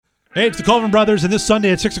Hey, it's the Colvin Brothers, and this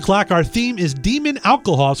Sunday at 6 o'clock, our theme is Demon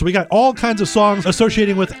Alcohol. So we got all kinds of songs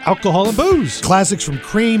associating with alcohol and booze. Classics from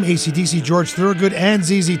Cream, AC/DC, George Thorogood, and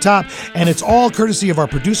ZZ Top, and it's all courtesy of our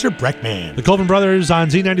producer, Breckman. The Colvin Brothers on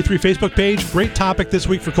Z93 Facebook page. Great topic this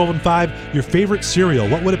week for Colvin 5. Your favorite cereal,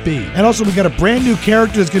 what would it be? And also, we got a brand new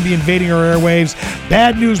character that's going to be invading our airwaves,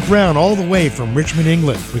 Bad News Brown, all the way from Richmond,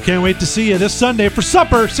 England. We can't wait to see you this Sunday for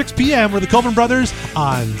supper, 6 p.m. with the Colvin Brothers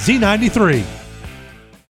on Z93.